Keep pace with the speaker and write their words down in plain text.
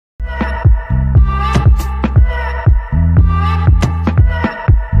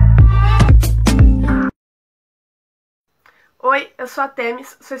Oi, eu sou a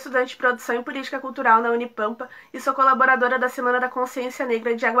Athemis, sou estudante de Produção em Política Cultural na Unipampa e sou colaboradora da Semana da Consciência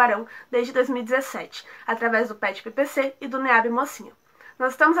Negra de Jaguarão desde 2017, através do PET-PPC e do NEAB Mocinho.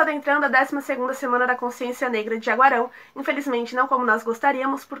 Nós estamos adentrando a 12ª Semana da Consciência Negra de Jaguarão, infelizmente não como nós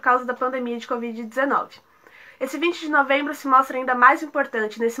gostaríamos por causa da pandemia de Covid-19. Esse 20 de novembro se mostra ainda mais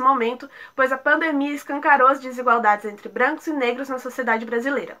importante nesse momento, pois a pandemia escancarou as desigualdades entre brancos e negros na sociedade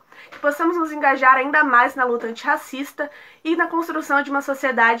brasileira. Que possamos nos engajar ainda mais na luta antirracista e na construção de uma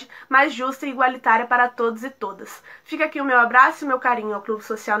sociedade mais justa e igualitária para todos e todas. Fica aqui o meu abraço e o meu carinho ao Clube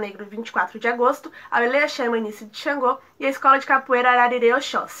Social Negro 24 de agosto, ao Eleia Chama Início de Xangô e à Escola de Capoeira Ararire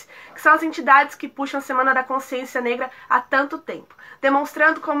Oxóssi, que são as entidades que puxam a Semana da Consciência Negra há tanto tempo,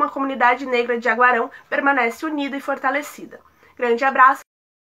 demonstrando como a comunidade negra de Jaguarão permanece unida e fortalecida. Grande abraço!